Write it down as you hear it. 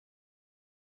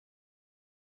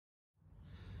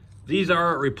These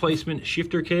are replacement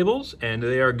shifter cables, and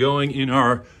they are going in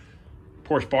our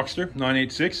Porsche Boxster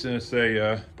 986, and it's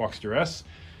a Boxster S.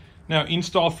 Now,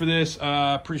 install for this,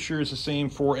 pretty sure it's the same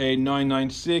for a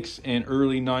 996 and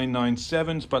early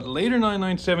 997s, but later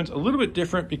 997s a little bit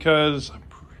different because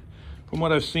from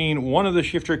what I've seen, one of the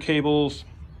shifter cables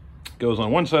goes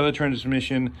on one side of the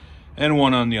transmission and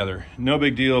one on the other. No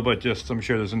big deal, but just I'm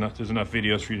sure there's enough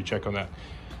videos for you to check on that.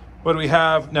 What do we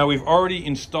have? Now, we've already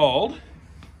installed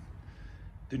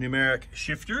the Numeric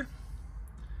Shifter.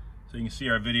 So you can see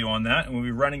our video on that. And we'll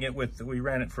be running it with, we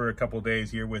ran it for a couple of days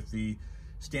here with the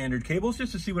standard cables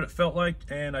just to see what it felt like.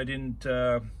 And I didn't,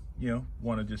 you know,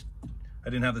 I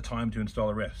didn't have the time to install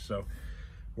the rest. So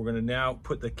we're gonna now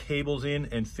put the cables in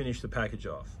and finish the package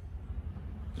off.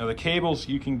 Now the cables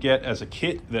you can get as a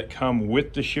kit that come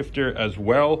with the shifter as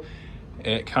well.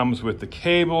 It comes with the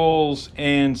cables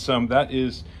and some, that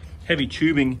is heavy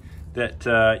tubing that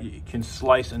you can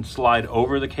slice and slide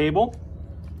over the cable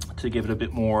to give it a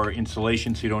bit more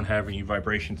insulation so you don't have any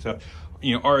vibration. So,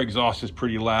 you know, our exhaust is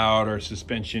pretty loud, our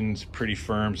suspension's pretty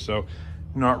firm, so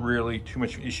not really too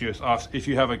much of an issue. If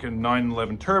you have like a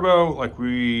 911 turbo like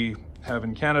we have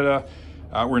in Canada,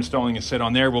 we're installing a set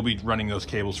on there, we'll be running those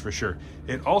cables for sure.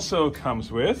 It also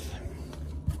comes with,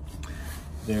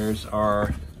 there's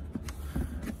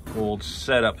old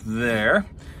setup there.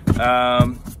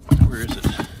 Where is it?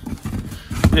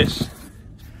 This.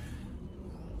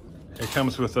 It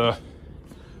comes with a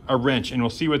wrench, and we'll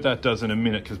see what that does in a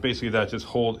minute, because basically that just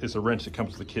is a wrench that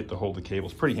comes with the kit to hold the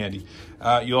cables. Pretty handy.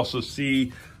 You also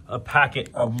see a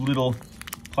packet of little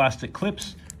plastic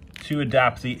clips to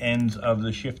adapt the ends of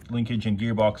the shift linkage and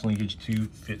gearbox linkage to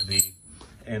fit the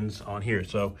ends on here.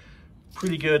 So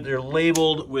pretty good. They're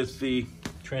labeled with the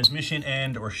transmission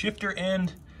end or shifter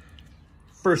end.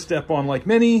 First step on like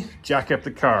many, jack up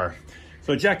the car.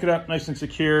 So jack it up nice and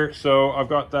secure. So I've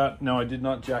got that. No, I did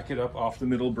not jack it up off the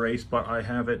middle brace, but I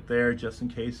have it there just in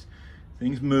case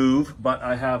things move. But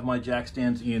I have my jack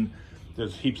stands in.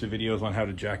 There's heaps of videos on how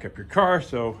to jack up your car,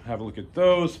 so have a look at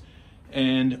those.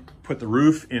 And put the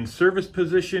roof in service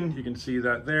position. You can see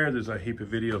that there. There's a heap of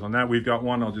videos on that. We've got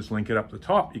one. I'll just link it up the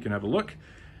top. You can have a look.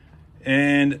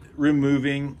 And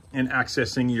removing and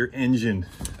accessing your engine.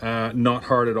 Not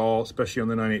hard at all, especially on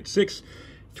the 986.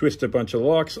 Twist a bunch of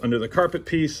locks under the carpet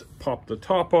piece, pop the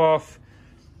top off.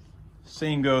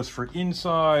 Same goes for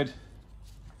inside.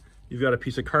 You've got a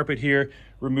piece of carpet here,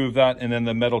 remove that, and then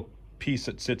the metal piece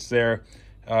that sits there,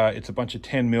 it's a bunch of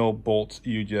 10 mil bolts,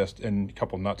 and a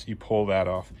couple nuts, you pull that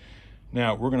off.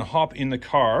 Now we're gonna hop in the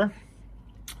car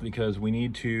because we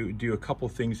need to do a couple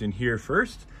things in here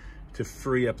first to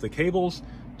free up the cables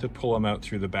to pull them out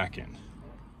through the back end.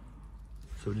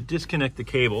 So to disconnect the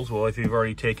cables, well, if you've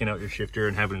already taken out your shifter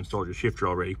and haven't installed your shifter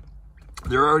already,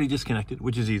 they're already disconnected,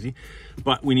 which is easy,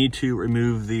 but we need to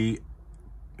remove the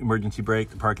emergency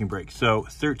brake, the parking brake. So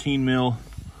 13 mil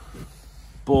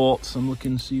bolts. I'm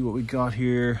looking to see what we got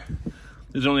here.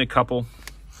 There's only a couple.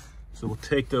 So we'll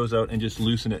take those out and just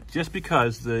loosen it. Just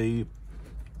because the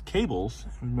cables,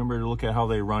 remember to look at how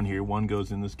they run here. One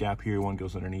goes in this gap here, one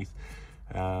goes underneath.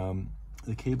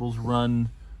 The cables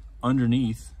run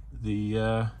underneath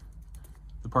the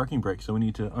parking brake. So we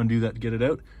need to undo that to get it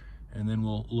out, and then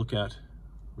we'll look at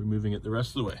removing it the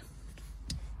rest of the way.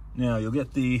 Now you'll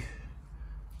get the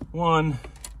 1,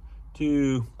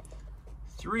 2,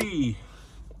 3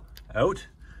 out,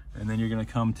 and then you're going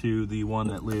to come to the one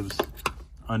that lives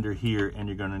under here, and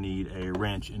you're going to need a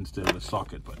wrench instead of a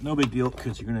socket, but no big deal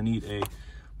because you're going to need a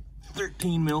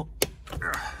 13 mil.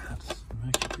 That's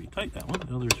actually pretty tight, that one.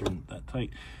 The others aren't that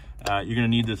tight. You're going to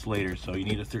need this later, so you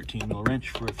need a 13 mil wrench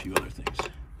for a few other things.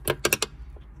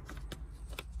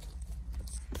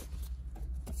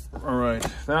 All right,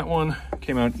 that one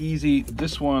came out easy.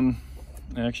 This one,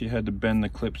 I actually had to bend the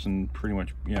clips and pretty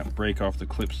much, yeah, break off the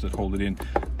clips that hold it in.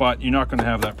 But you're not going to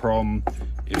have that problem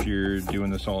if you're doing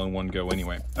this all in one go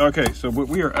anyway. Okay, so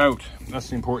we are out. That's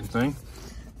the important thing.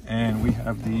 And we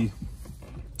have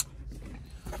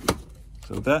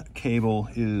so that cable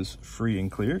is free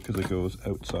and clear because it goes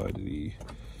outside the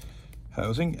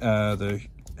housing, the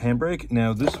handbrake.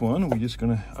 Now this one,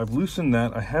 I've loosened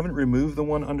that. I haven't removed the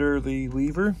one under the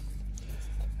lever.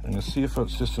 I'm gonna see if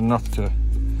it's just enough to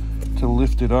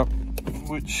lift it up,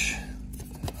 which,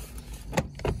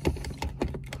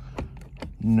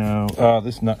 no,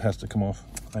 this nut has to come off.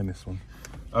 I missed one.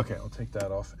 Okay, I'll take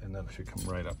that off and that should come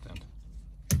right up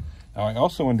then. Now I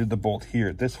also undid the bolt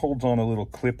here. This holds on a little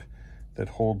clip that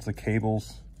holds the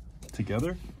cables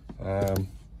together. A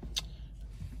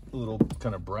little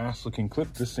kind of brass looking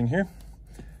clip, this thing here.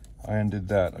 I undid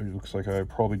that. It looks like I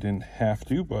probably didn't have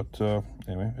to, but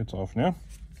anyway, it's off now.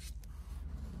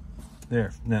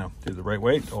 There, now do it the right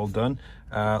way, it's all done.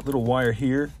 Little wire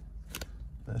here.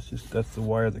 That's the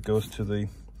wire that goes to the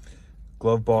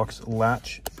glove box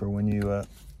latch for when you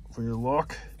for your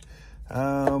lock.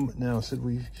 Now I said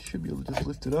we should be able to just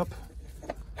lift it up.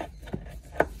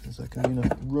 Is that gonna be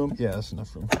enough room? Yeah, that's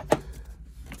enough room.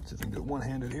 Let's see if I can do it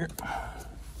one-handed here.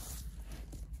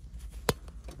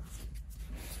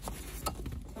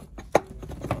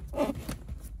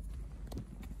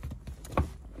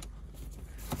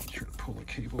 Sure to pull the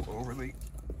cable over the.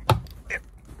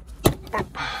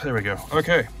 There we go.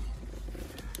 Okay,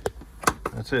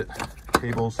 that's it.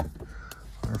 Cables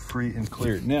are free and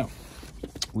clear. Now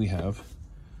we have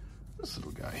this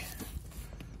little guy.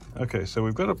 Okay, so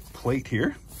we've got a plate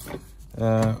here.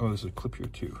 Oh, there's a clip here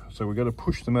too. So we got to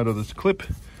push them out of this clip.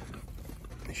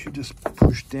 They should just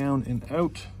push down and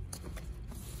out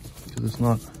because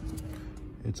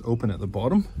it's open at the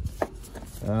bottom.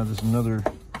 There's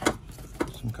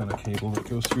some kind of cable that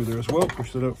goes through there as well.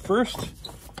 Push it out first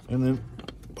and then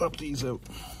pop these out.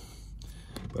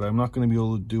 But I'm not going to be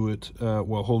able to do it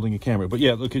while holding a camera. But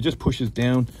yeah, look, it just pushes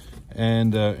down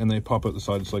and they pop out the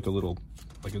side. It's like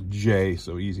a J,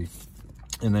 so easy.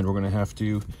 And then we're going to have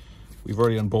to, we've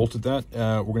already unbolted that.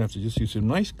 We're going to have to just use some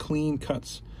nice clean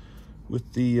cuts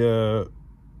with the,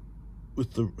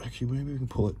 actually maybe we can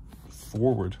pull it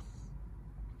forward.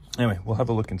 Anyway, we'll have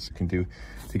a look and see what we can do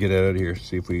to get it out of here.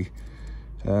 See if we,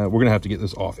 we're going to have to get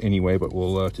this off anyway, but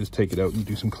we'll just take it out and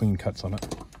do some clean cuts on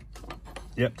it.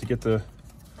 Yep, to get the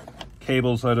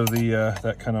cables out of the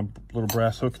that kind of little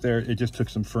brass hook there, it just took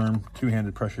some firm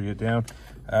two-handed pressure to get down.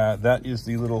 That is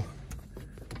the little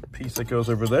piece that goes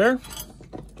over there,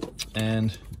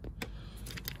 and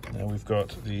now we've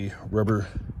got the rubber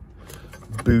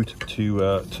boot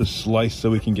to slice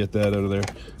so we can get that out of there.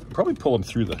 Probably pull them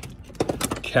through the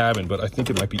cabin, but I think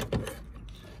it might be,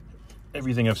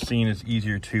 everything I've seen is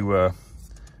easier to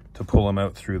pull them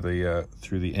out through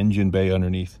the engine bay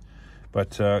underneath.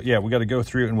 But yeah, we got to go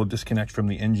through it and we'll disconnect from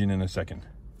the engine in a second.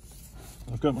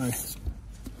 I've got my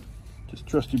just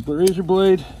trusty razor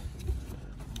blade.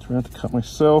 Trying to cut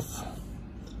myself.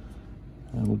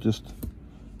 And we'll just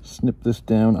snip this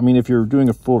down. I mean, if you're doing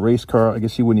a full race car, I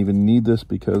guess you wouldn't even need this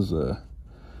because you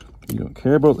don't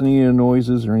care about any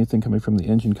noises or anything coming from the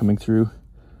engine coming through.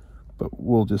 But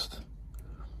we'll just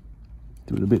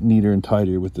do it a bit neater and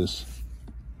tidier with this.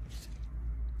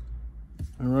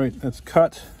 All right, that's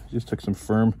cut. Just took some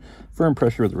firm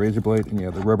pressure with the razor blade, and yeah,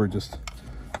 the rubber just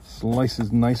slices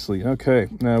nicely. Okay,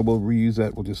 now we'll reuse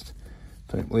that. We'll just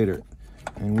type later,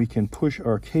 and we can push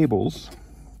our cables.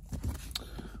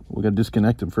 We got to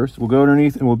disconnect them first. We'll go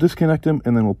underneath and we'll disconnect them,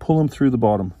 and then we'll pull them through the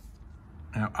bottom.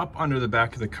 Now up under the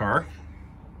back of the car,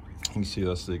 you can see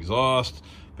that's the exhaust.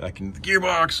 Back into the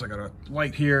gearbox, I got a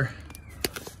light here,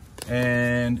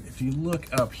 and if you look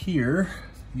up here,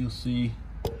 you'll see.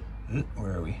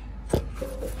 Where are we?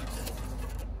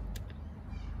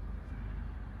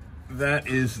 That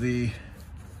is the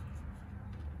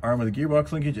arm of the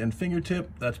gearbox linkage and fingertip.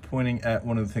 That's pointing at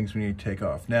one of the things we need to take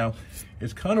off. Now,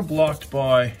 it's kind of blocked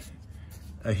by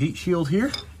a heat shield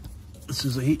here. This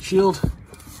is a heat shield.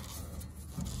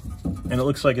 And it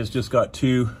looks like it's just got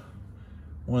two,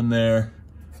 one there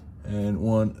and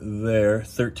one there,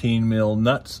 13 mil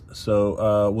nuts.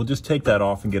 So we'll just take that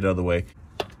off and get it out of the way.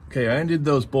 Okay, I undid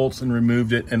those bolts and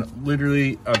removed it, and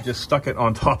literally I've just stuck it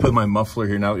on top of my muffler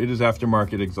here. Now, it is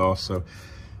aftermarket exhaust, so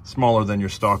smaller than your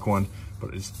stock one,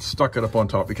 but it's stuck it up on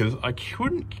top because I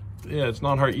couldn't, yeah, it's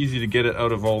not easy to get it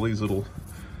out of all these the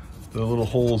little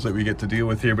holes that we get to deal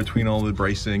with here between all the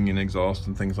bracing and exhaust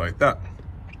and things like that.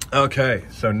 Okay,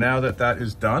 so now that that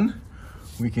is done,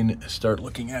 we can start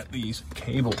looking at these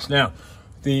cables. Now,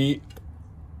 these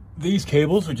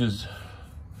cables, which is,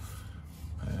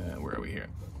 where are we here?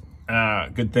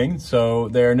 Good thing. So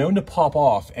they're known to pop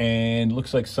off, and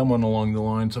looks like someone along the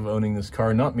lines of owning this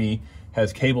car, not me,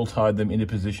 has cable tied them into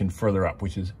position further up,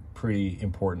 which is pretty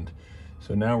important.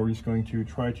 So now we're just going to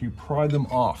try to pry them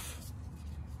off.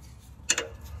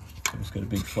 I just got a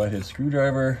big flathead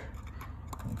screwdriver.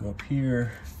 I'll go up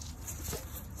here.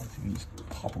 You can just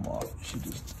pop them off. You should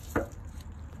just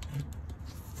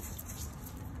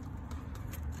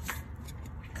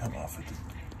come off with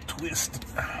the twist.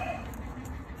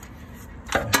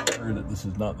 I heard that this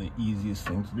is not the easiest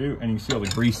thing to do, and you can see all the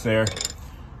grease there.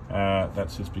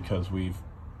 That's just because we've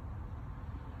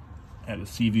had a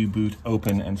Sea-View boot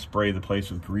open and spray the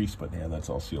place with grease, but yeah, that's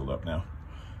all sealed up now.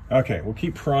 Okay, we'll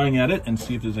keep prying at it and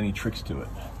see if there's any tricks to it.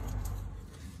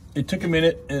 It took a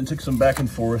minute and it took some back and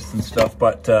forth and stuff,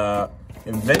 but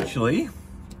eventually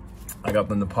I got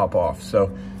them to pop off.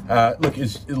 So look,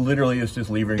 it literally is just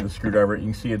levering the screwdriver. You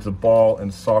can see it's a ball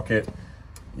and socket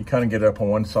you kind of get it up on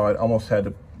one side. Almost had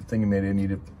the thing made it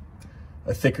needed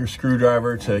a thicker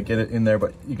screwdriver to get it in there,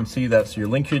 but you can see that's your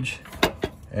linkage.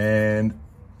 And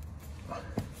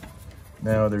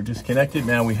now they're disconnected.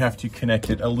 Now we have to connect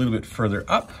it a little bit further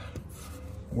up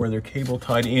where they're cable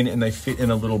tied in, and they fit in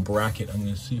a little bracket. I'm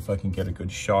going to see if I can get a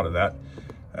good shot of that,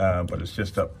 but it's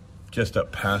just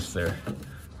up past there.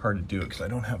 Hard to do it because I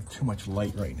don't have too much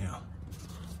light right now.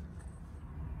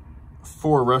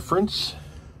 For reference,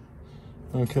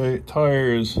 okay,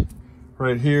 tires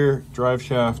right here, drive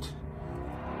shaft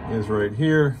is right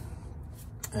here,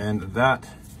 and that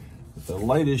the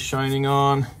light is shining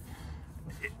on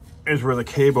is where the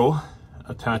cable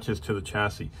attaches to the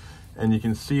chassis. And you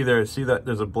can see there, see that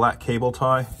there's a black cable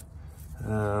tie.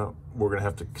 We're gonna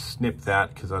have to snip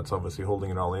that because that's obviously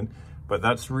holding it all in. But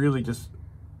that's really just,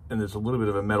 and there's a little bit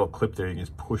of a metal clip there you can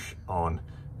just push on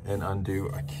and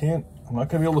undo. I'm not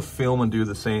gonna be able to film and do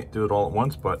it all at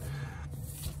once, but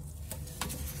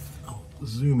I'll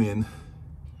zoom in.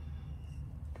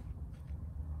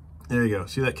 There you go,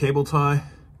 see that cable tie?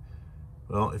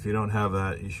 Well, if you don't have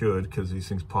that, you should, because these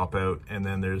things pop out. And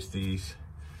then there's these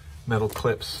metal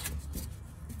clips.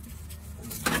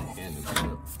 And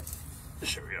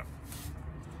show you.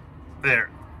 There.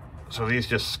 So these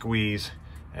just squeeze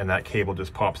and that cable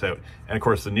just pops out. And of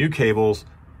course the new cables,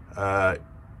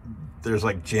 there's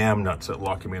like jam nuts that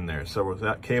lock them in there. So with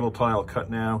that cable tie, I'll cut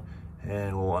now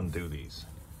and we'll undo these.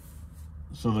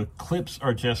 So the clips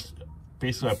are just,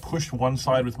 basically I pushed one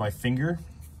side with my finger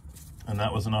and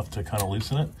that was enough to kind of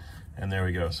loosen it. And there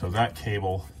we go. So that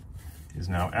cable is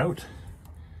now out.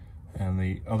 And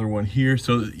the other one here,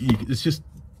 so it's just,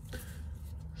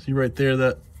 see right there,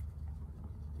 that,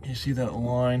 you see that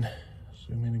line?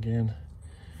 Zoom in again.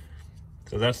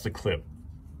 So that's the clip.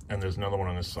 And there's another one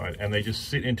on this side. And they just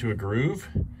sit into a groove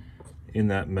in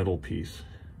that metal piece.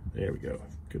 There we go.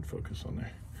 Good focus on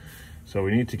there. So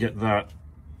we need to get that.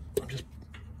 I'm just,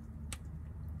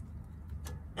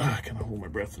 can I hold my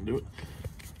breath and do it?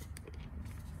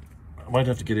 I might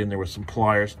have to get in there with some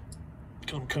pliers.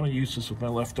 I'm kind of useless with my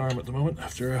left arm at the moment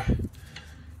after a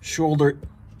shoulder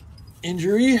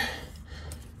injury.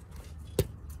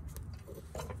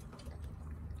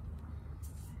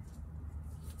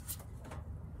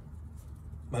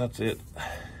 That's it.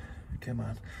 Come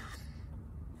on.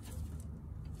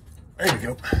 There we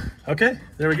go. Okay,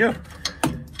 there we go.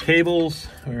 Cables,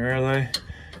 where are they?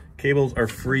 Cables are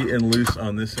free and loose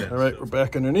on this end. All right, we're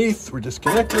back underneath. We're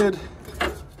disconnected.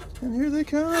 And here they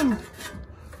come.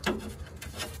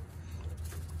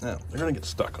 Now, they're gonna get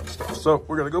stuck on stuff. So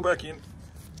we're gonna go back in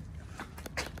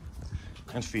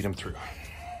and feed them through.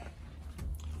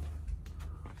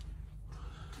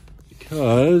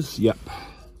 Because, yep.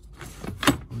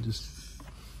 I'll just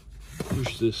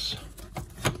push this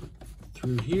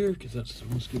through here because that's the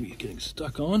one's gonna be getting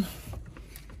stuck on.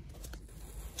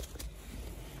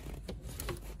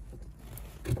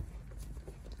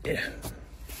 Yeah.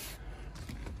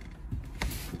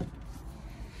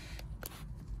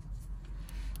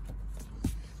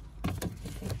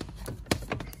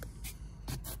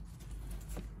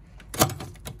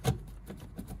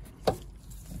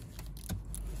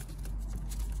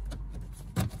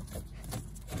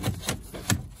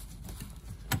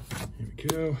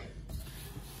 Go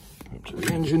up to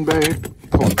the engine bay,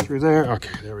 pull it through there. Okay,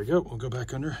 there we go. We'll go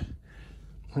back under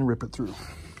and rip it through.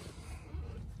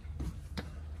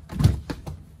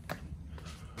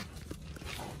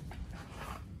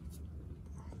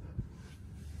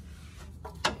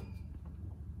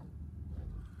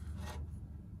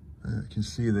 You can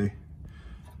see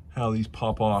how these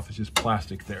pop off. It's just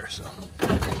plastic there, so.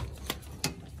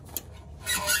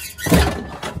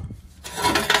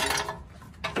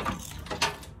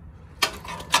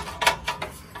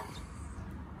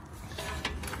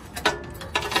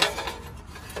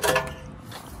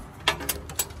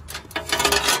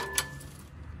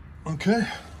 Okay,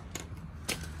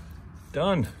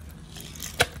 done.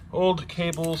 Old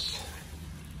cables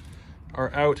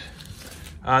are out.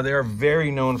 They are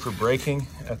very known for breaking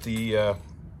at the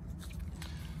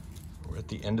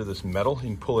end of this metal. You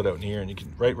can pull it out in here and you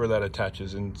can, right where that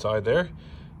attaches inside there,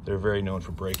 they're very known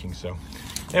for breaking. So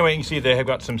anyway, you can see they have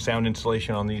got some sound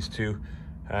insulation on these two,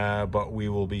 but we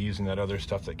will be using that other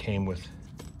stuff that came with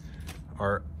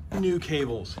our new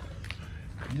cables.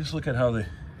 And just look at how they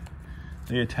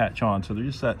attach on. So they're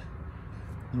just that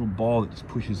little ball that just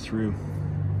pushes through,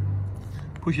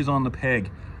 pushes on the peg.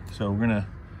 So we're gonna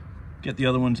get the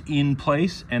other ones in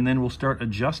place and then we'll start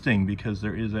adjusting because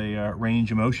there is a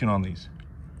range of motion on these.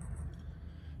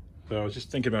 So I was just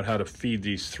thinking about how to feed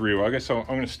these through. I guess I'm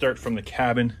gonna start from the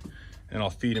cabin and I'll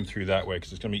feed them through that way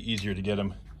because it's gonna be easier to get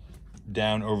them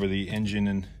down over the engine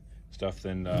and stuff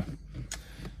than the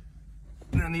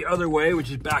other way, which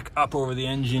is back up over the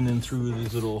engine and through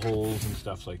these little holes and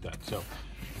stuff like that. So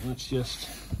let's just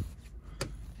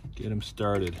get them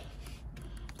started.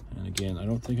 And again, I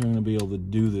don't think I'm going to be able to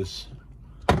do this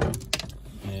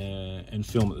and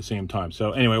film at the same time.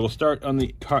 So anyway, we'll start on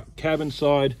the cabin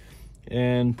side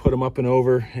and put them up and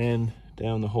over and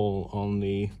down the hole on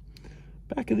the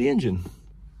back of the engine.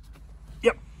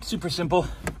 Yep, super simple.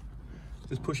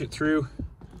 Just push it through,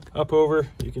 up over.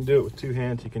 You can do it with two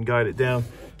hands. You can guide it down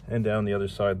and down the other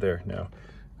side there. Now,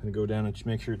 I'm going to go down and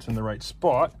make sure it's in the right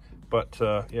spot. But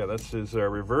yeah, that's his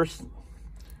reverse,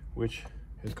 which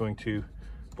is going to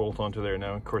bolt onto there.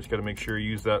 Now, of course, you got to make sure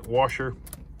you use that washer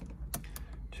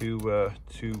to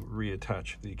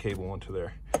reattach the cable onto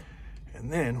there.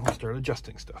 And then we'll start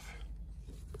adjusting stuff.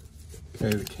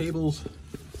 Okay, the cables,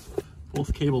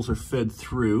 both cables are fed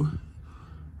through.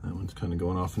 That one's kind of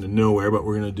going off into nowhere, but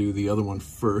we're going to do the other one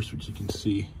first, which you can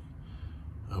see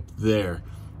up there.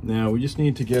 Now, we just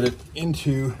need to get it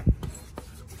into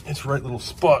its right little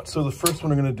spot. So the first one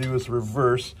we're going to do is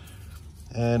reverse.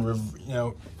 And, you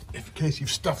know, in case you've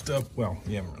stuffed up, well,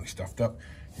 you haven't really stuffed up,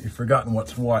 you've forgotten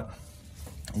what's what,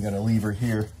 you got a lever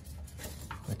here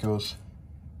that goes,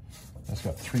 that's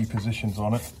got 3 positions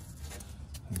on it.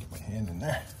 Let me get my hand in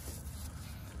there.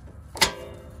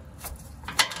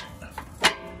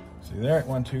 See there,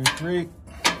 1, 2, 3.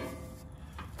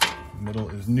 Middle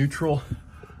is neutral.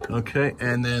 Okay,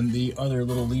 and then the other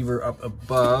little lever up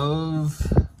above,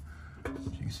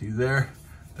 you can see there,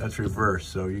 that's reverse.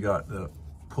 So you got the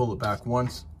pull it back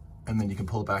once, and then you can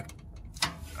pull it back,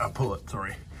 forward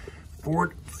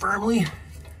firmly.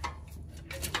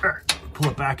 Pull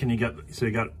it back, and you can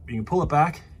pull it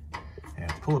back, and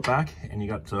pull it back, and you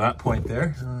got to that point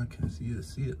there. Can I see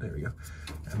it? There we go.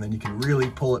 And then you can really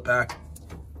pull it back,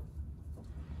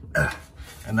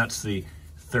 and that's the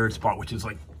third spot, which is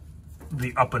like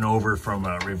the up and over from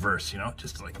reverse, you know,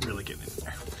 just to like really get in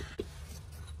there.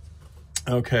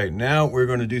 Okay, now we're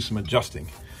going to do some adjusting.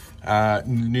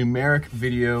 Numeric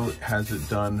video has it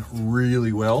done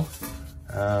really well,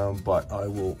 but I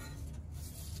will,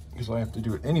 because I have to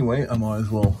do it anyway, I might as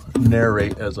well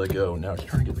narrate as I go. Now, I was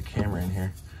trying to get the camera in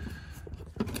here.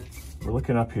 We're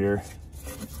looking up here.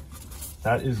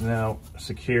 That is now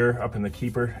secure up in the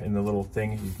keeper, in the little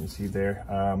thing you can see there.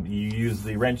 You use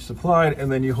the wrench supplied,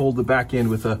 and then you hold the back end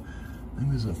with a, I think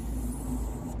it was a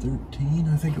 13,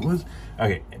 I think it was.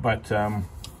 Okay, but,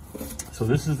 so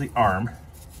this is the arm,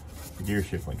 the gear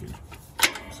shift linkage.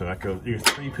 So that goes, there's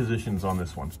 3 positions on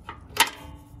this one.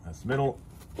 That's the middle,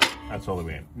 that's all the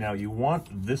way in. Now you want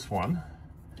this one,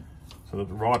 so that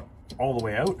the rod all the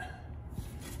way out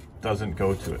doesn't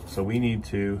go to it. So we need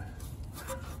to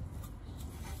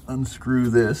unscrew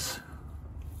this.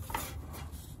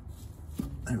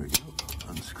 There we go.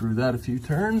 Unscrew that a few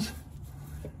turns.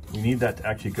 We need that to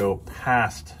actually go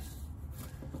past,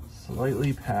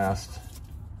 slightly past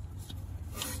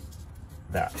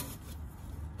that.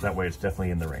 That way it's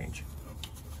definitely in the range.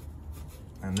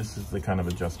 And this is the kind of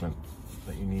adjustment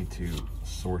that you need to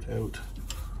sort out.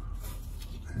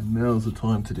 And now's the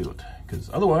time to do it, because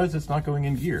otherwise it's not going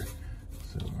in gear.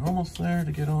 So we're almost there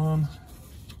to get on.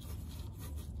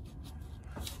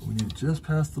 We need to just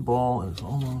pass the ball. It's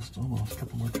almost a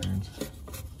couple more turns.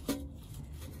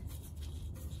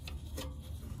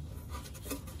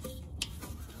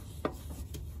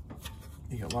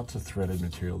 You got lots of threaded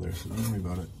material there, so don't worry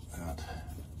about it.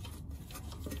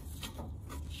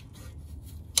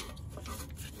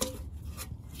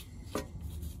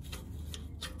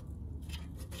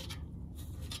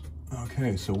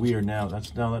 Okay, so we are now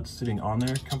that's sitting on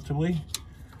there comfortably,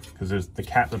 because there's the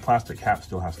plastic cap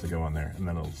still has to go on there, and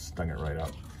then it'll stung it right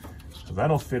up. So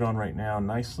that'll fit on right now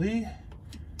nicely,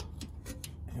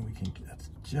 and we can,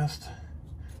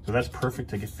 so that's perfect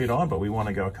to get fit on, but we want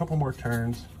to go a couple more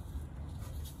turns.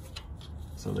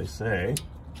 So they say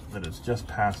that it's just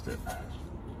past it,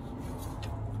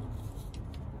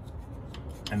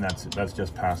 and that's it, that's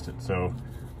just past it. So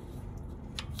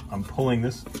I'm pulling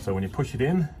this, so when you push it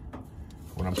in,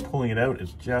 when I'm pulling it out,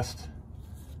 it's just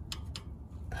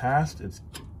past. It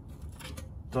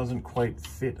doesn't quite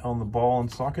fit on the ball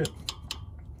and socket.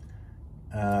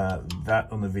 That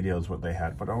on the video is what they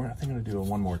had, but I think I'm going to do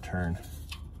one more turn.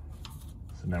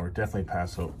 So now we're definitely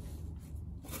past. So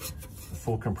the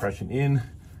full compression in,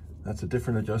 that's a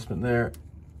different adjustment there,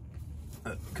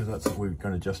 because that's what we're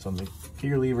going to adjust on the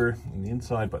gear lever on the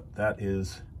inside, but that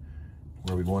is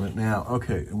where we want it now.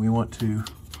 Okay, and we want to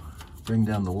bring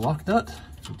down the lock nut,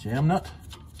 the jam nut.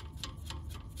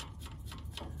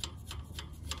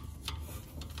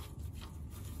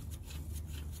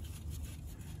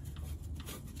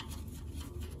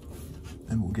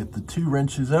 And we'll get the 2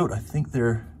 wrenches out. I think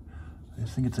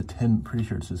it's a 10, pretty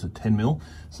sure it says a 10 mil.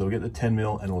 So we'll get the 10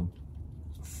 mil and we'll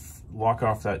lock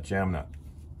off that jam nut.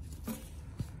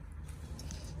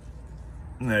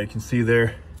 Now you can see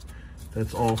there,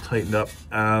 that's all tightened up.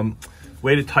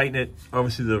 Way to tighten it,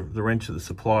 obviously the wrench that is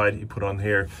supplied, you put on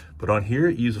here, but on here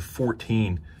you use a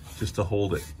 14 just to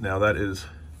hold it. Now that is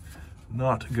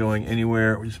not going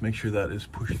anywhere. We'll just make sure that is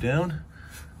pushed down,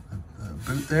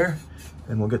 boot there,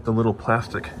 and we'll get the little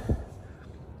plastic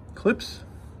clips.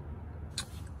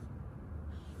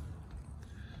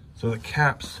 So the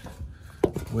caps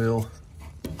will,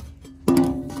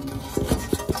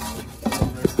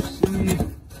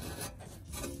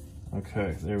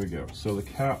 okay, there we go. So the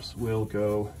caps will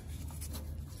go,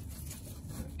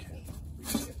 okay,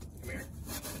 come here.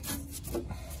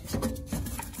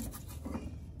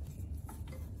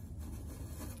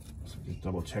 So just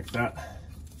double check that,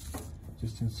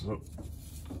 just so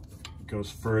it goes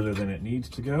further than it needs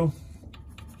to go.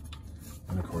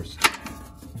 And of course,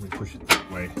 we push it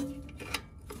that way.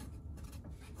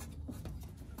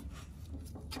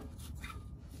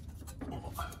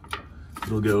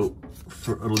 It'll go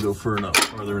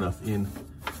farther enough in.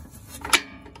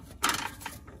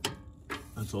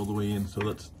 That's all the way in, so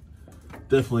let's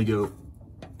definitely go.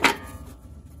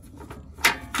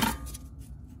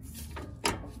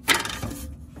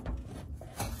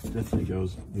 Definitely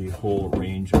goes the whole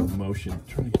range of motion. I'm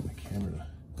trying to get my camera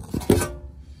to.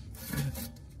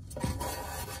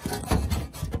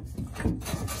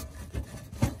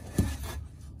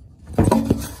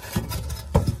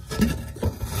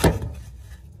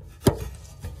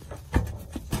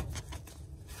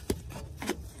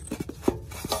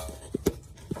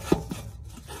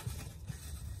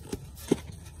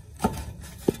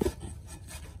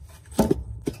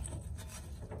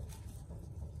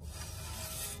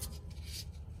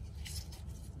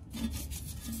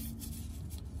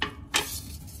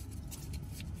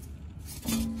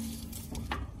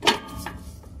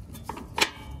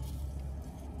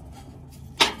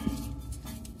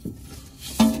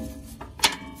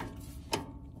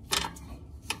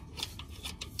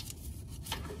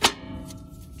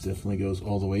 Definitely goes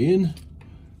all the way in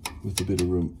with a bit of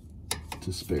room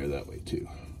to spare that way too.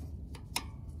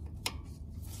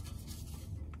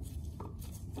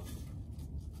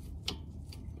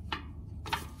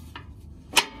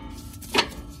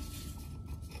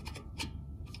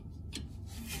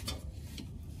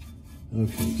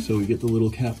 Okay, so we get the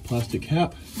little plastic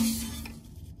cap,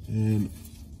 and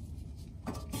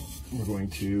we're going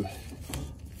to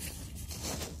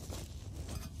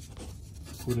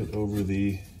put it over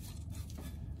the,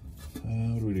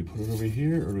 what do we do? Put it over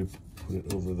here, or do we put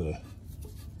it over the,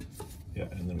 yeah,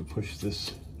 and then we push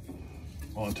this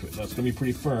onto it. That's gonna be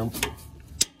pretty firm.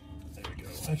 There we go.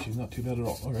 Actually, not too bad at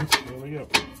all. All right, there we go.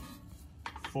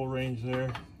 Full range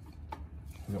there.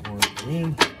 We got more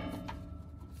in.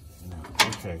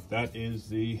 Okay, that is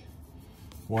the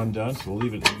one done, so we'll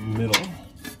leave it in the middle.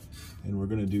 And we're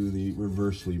gonna do the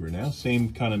reverse lever now.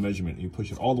 Same kind of measurement. You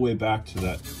push it all the way back to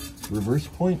that reverse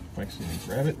point. Actually, let me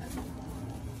grab it.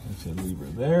 That's a lever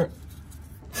there.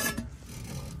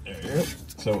 There you go.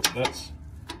 So that's,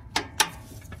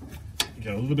 you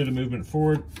got a little bit of movement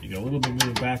forward, you got a little bit of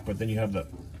movement back, but then you have the,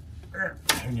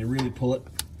 when you really pull it,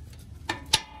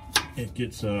 it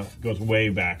gets goes way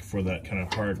back for that kind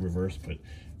of hard reverse, but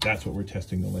that's what we're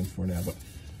testing the length for now. But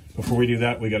before we do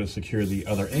that, we got to secure the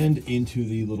other end into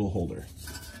the little holder.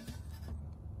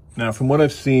 Now, from what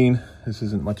I've seen, this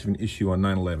isn't much of an issue on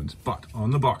 911s, but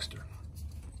on the Boxster,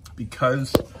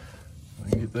 because, I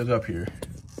can get that up here,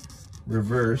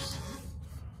 reverse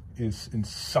is in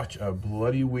such a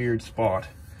bloody weird spot.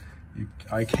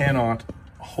 I cannot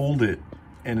hold it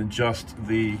and adjust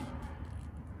the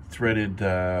threaded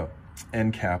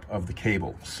end cap of the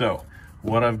cable. So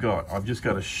what I've just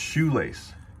got a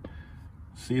shoelace.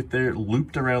 See it there,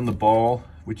 looped around the ball,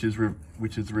 which is the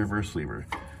reverse lever.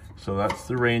 So that's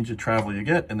the range of travel you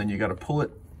get, and then you got to pull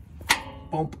it,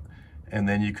 bump, and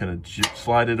then you can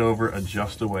slide it over,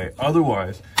 adjust away.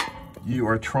 Otherwise, you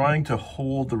are trying to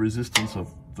hold the resistance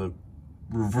of the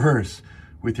reverse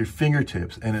with your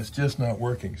fingertips, and it's just not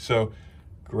working. So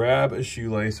grab a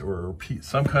shoelace or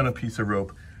some kind of piece of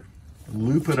rope,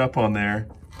 loop it up on there,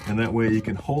 and that way you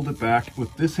can hold it back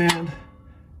with this hand,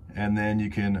 and then you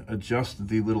can adjust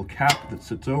the little cap that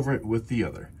sits over it with the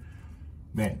other.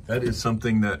 Man, that is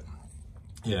something that,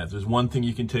 yeah, if there's one thing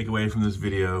you can take away from this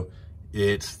video,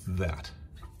 it's that.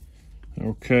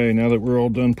 Okay, now that we're all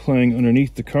done playing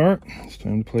underneath the car, it's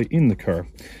time to play in the car.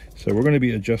 So we're going to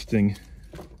be adjusting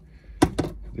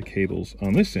the cables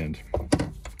on this end.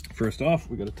 First off,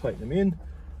 we got to tighten them in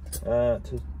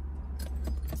to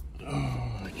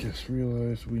just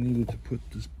realized we needed to put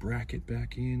this bracket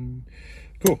back in.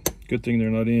 Cool, good thing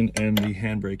they're not in and the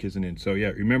handbrake isn't in. So yeah,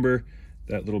 remember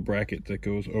that little bracket that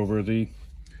goes over the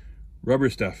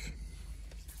rubber stuff.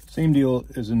 Same deal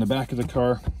as in the back of the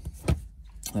car.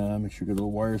 Make sure the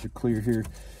wires are clear here.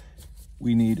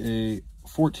 We need a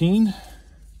 14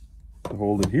 to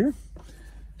hold it here.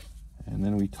 And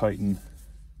then we tighten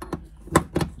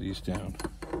these down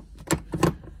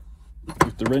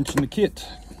with the wrench in the kit.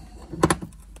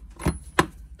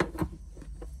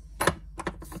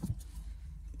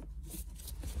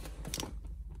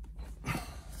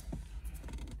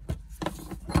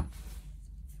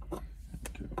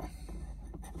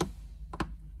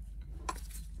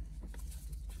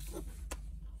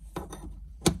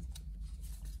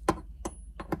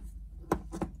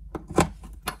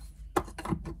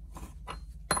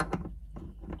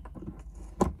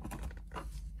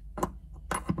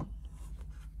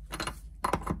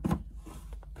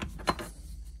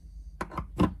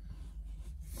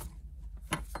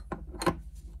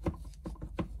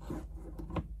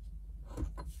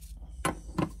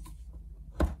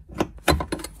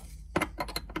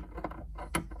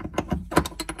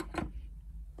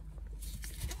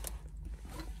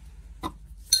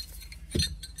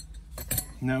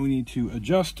 Now we need to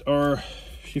adjust our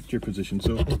shifter position.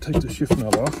 So we'll take the shift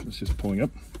knob off. It's just pulling up.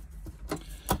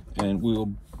 And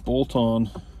we'll bolt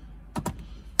on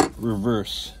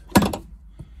reverse.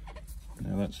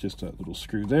 Now that's just that little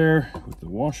screw there with the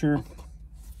washer.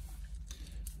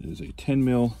 It is a 10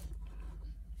 mil.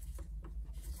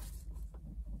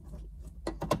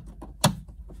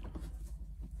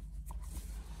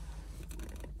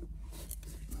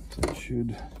 So it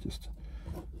should just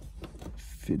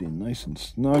fit in nice and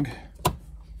snug. There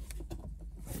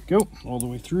we go, all the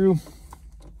way through.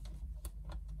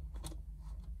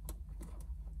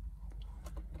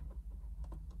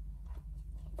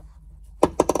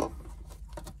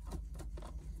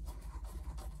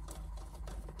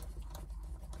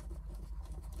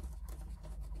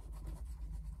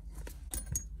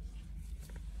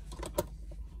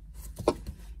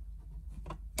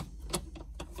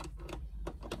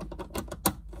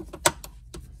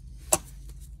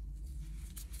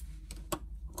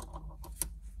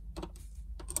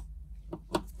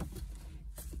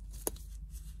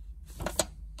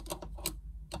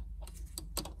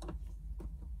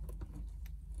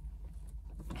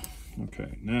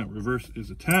 Okay, now reverse is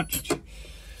attached,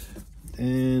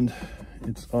 and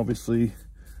it's obviously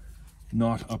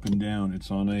not up and down. It's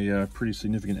on a pretty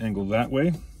significant angle that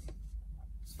way,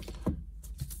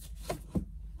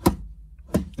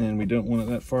 and we don't want it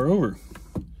that far over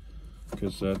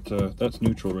because that's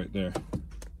neutral right there.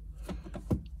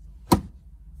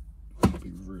 Be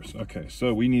reverse. Okay,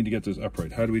 so we need to get this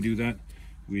upright. How do we do that?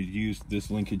 We use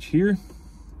this linkage here,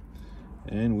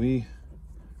 and we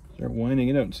start winding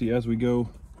it out. See, as we go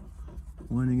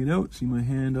winding it out, see my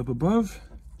hand up above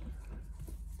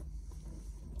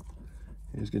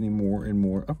is getting more and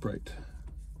more upright.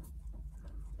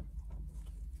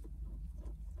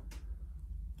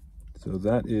 So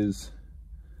that is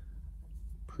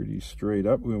pretty straight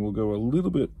up. We will go a little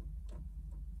bit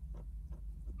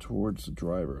towards the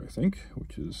driver, I think,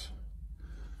 which is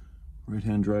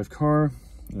right-hand drive car.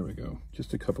 There we go,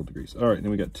 just a couple degrees. All right,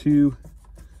 then we got 2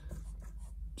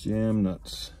 jam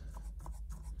nuts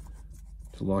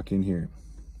to lock in here.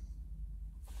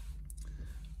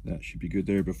 That should be good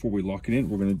there. Before we lock it in,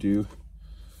 we're going to do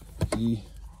the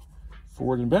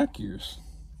forward and back gears.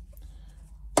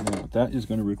 Now that is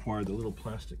going to require the little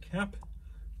plastic cap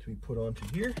to be put onto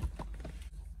here.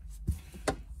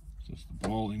 So it's the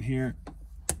ball in here,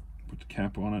 put the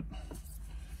cap on it,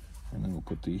 and then we'll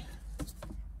put the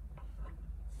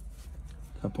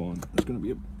cup on. There's going to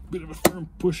be a bit of a firm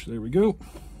push. There we go.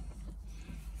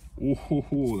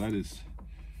 Oh, that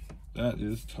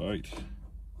is tight.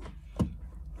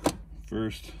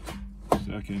 First,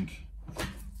 second.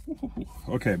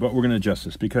 Okay, but we're going to adjust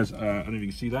this because I don't know if you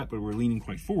can see that, but we're leaning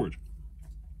quite forward.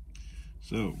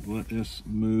 So let us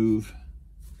move.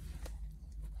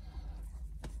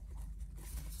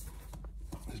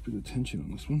 There's a bit of tension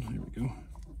on this one. There we go.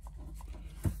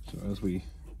 So as we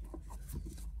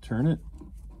turn it,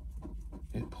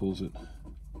 it pulls it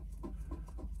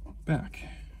back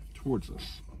towards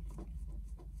us.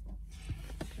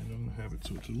 And I'm going to have it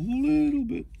so it's a little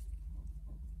bit,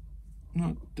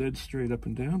 not dead straight up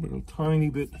and down, but a tiny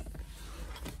bit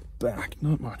back.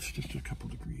 Not much, just a couple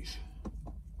degrees.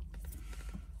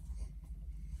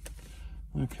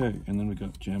 Okay, and then we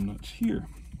got jam nuts here.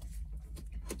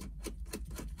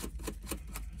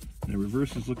 Now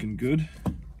reverse is looking good.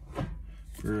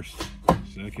 First,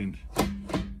 second,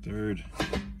 third,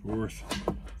 fourth,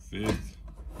 fifth,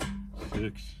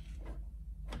 sixth,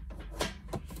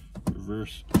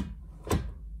 reverse,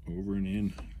 over and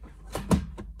in.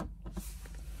 Let's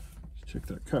check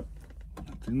that cup.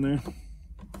 That's in there.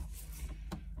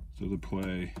 So the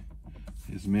play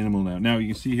is minimal now. Now you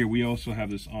can see here we also have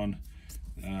this on,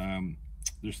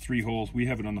 there's 3 holes. We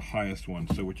have it on the highest one,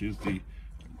 so which is the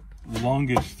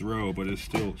longest throw, but is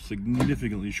still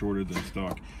significantly shorter than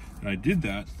stock. And I did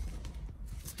that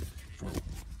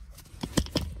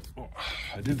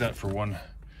for one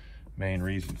main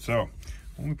reason. So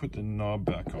when we put the knob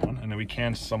back on, and then we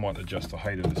can somewhat adjust the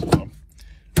height of this knob,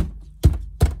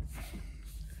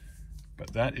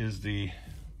 but that is the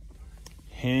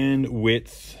hand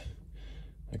width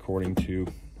according to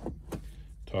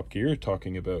Top Gear,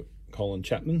 talking about Colin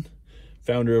Chapman,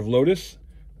 founder of Lotus.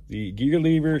 The gear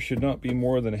lever should not be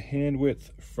more than a hand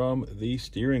width from the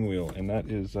steering wheel, and that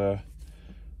is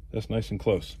that's nice and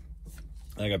close.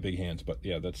 I got big hands, but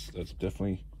yeah, that's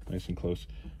definitely nice and close.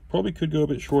 Probably could go a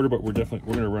bit shorter, but we're going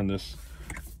to run this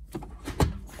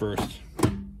first.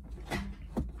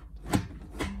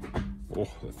 Oh,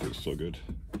 that feels so good.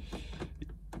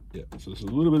 Yeah, so there's a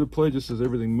little bit of play just as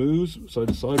everything moves side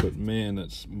to side, but man,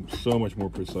 that's so much more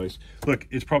precise. Look,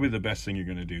 it's probably the best thing you're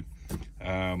going to do.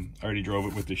 I already drove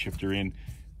it with the shifter in.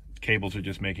 Cables are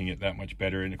just making it that much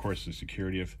better, and of course the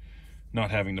security of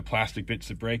not having the plastic bits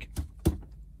that break.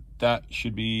 That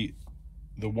should be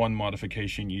the one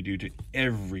modification you do to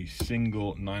every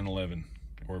single 911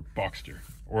 or Boxster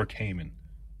or Cayman.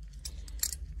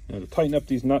 Now to tighten up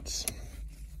these nuts,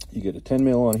 you get a 10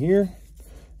 mil on here,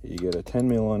 you get a 10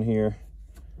 mil on here,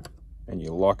 and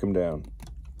you lock them down.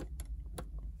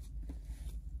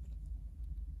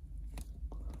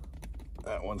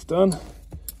 That one's done,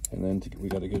 and then we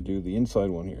got to go do the inside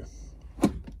one here.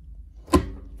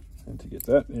 And to get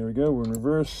that, there we go, we're in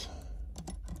reverse.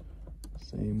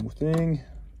 Same thing.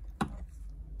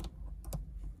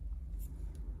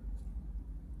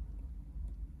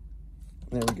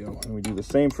 There we go, and we do the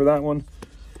same for that one.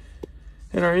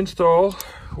 And our install,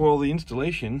 well, the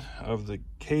installation of the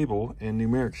cable and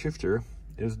numeric shifter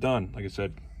is done. Like I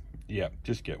said, yeah,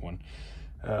 just get one.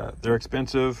 They're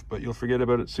expensive, but you'll forget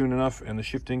about it soon enough, and the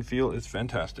shifting feel is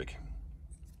fantastic.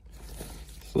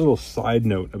 Just a little side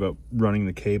note about running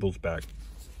the cables back.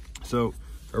 So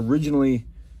originally,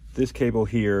 this cable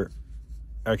here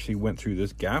actually went through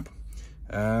this gap.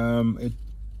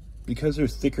 Because they're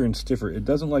thicker and stiffer, it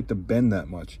doesn't like to bend that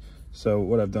much. So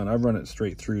what I've done, I've run it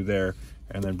straight through there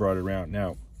and then brought it around.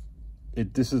 Now,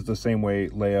 this is the same way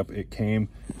layup. It came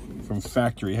from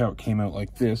factory, how it came out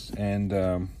like this, and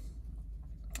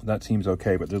that seems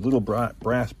okay. But the little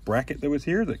brass bracket that was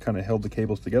here that kind of held the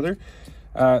cables together,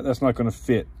 that's not going to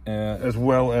fit, as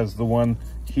well as the one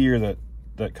here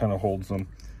that kind of holds them.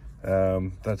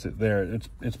 That's it there.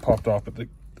 It's popped off, but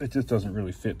it just doesn't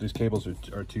really fit. These cables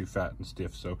are too fat and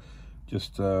stiff, so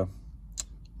just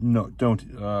no, don't.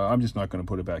 I'm just not going to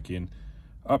put it back in.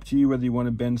 Up to you whether you want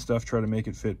to bend stuff, try to make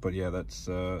it fit, but yeah, that's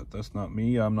not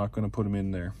me. I'm not going to put them in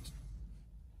there.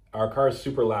 Our car is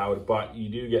super loud, but you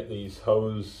do get these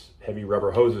heavy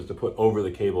rubber hoses to put over the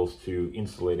cables to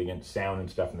insulate against sound and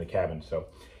stuff in the cabin. So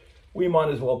we might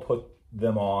as well put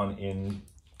them on in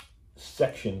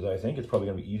sections. I think it's probably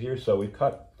going to be easier. So we've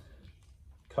cut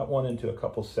one into a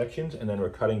couple sections, and then we're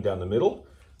cutting down the middle,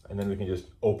 and then we can just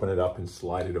open it up and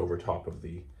slide it over top of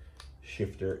the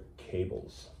shifter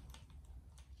cables.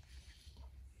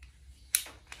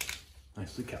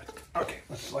 Nicely cut. Okay,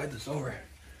 let's slide this over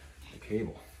the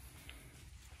cable.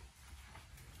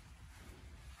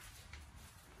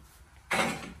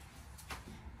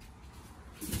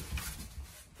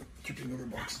 Tripping over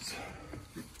boxes.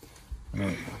 All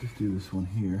right, let's do this one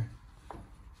here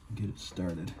and get it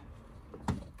started.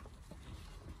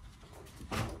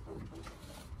 I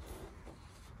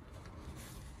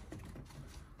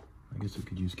guess we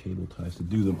could use cable ties to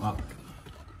do them up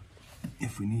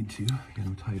if we need to, get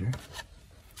them tighter.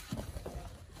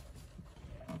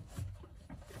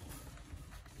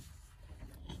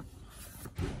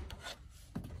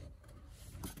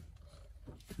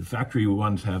 The factory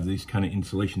ones have this kind of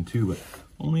insulation too, but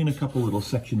only in a couple little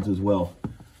sections as well.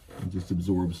 It just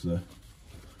absorbs the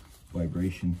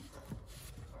vibration.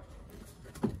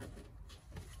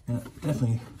 And it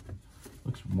definitely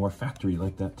looks more factory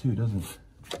like that too, doesn't it?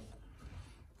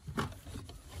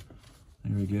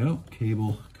 There we go,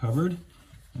 cable covered,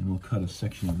 and we'll cut a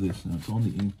section of this. Now it's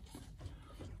only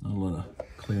not a lot of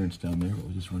clearance down there, but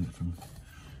we'll just run it from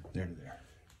there to there.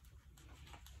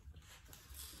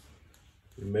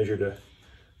 We measured a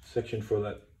section for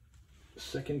that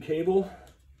second cable.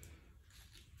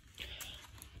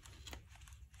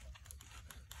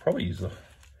 Probably use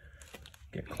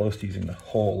get close to using the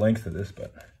whole length of this,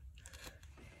 but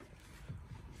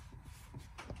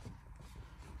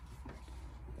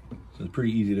so it's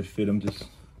pretty easy to fit them. Just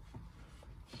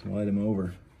slide them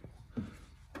over.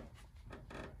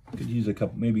 Could use a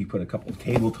couple, maybe put a couple of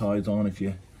cable ties on if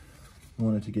you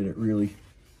wanted to get it really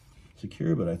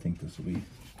secure, but I think this will be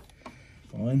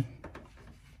fine.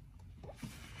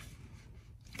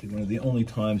 One of the only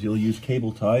times you'll use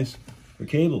cable ties for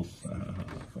cables.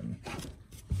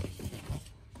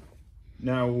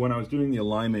 Now, when I was doing the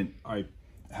alignment, I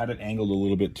had it angled a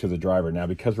little bit to the driver. Now,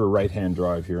 because we're right-hand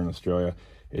drive here in Australia,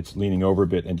 it's leaning over a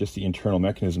bit, and just the internal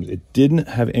mechanisms. It didn't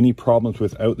have any problems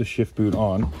without the shift boot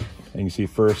on. And you can see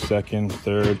first, second,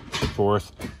 third,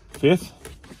 fourth, fifth.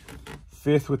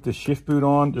 Fifth with the shift boot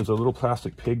on, there's a little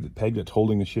plastic peg that's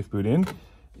holding the shift boot in,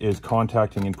 is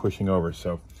contacting and pushing over.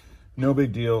 So no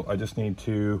big deal. I just need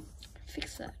to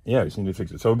fix that. Yeah, I just need to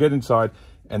fix it. So we'll get inside,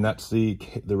 and that's the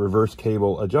reverse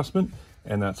cable adjustment,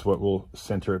 and that's what will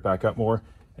center it back up more,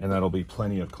 and that'll be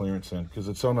plenty of clearance in, because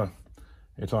it's on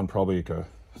probably like a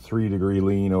 3-degree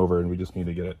lean over, and we just need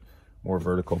to get it more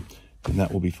vertical, and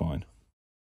that will be fine.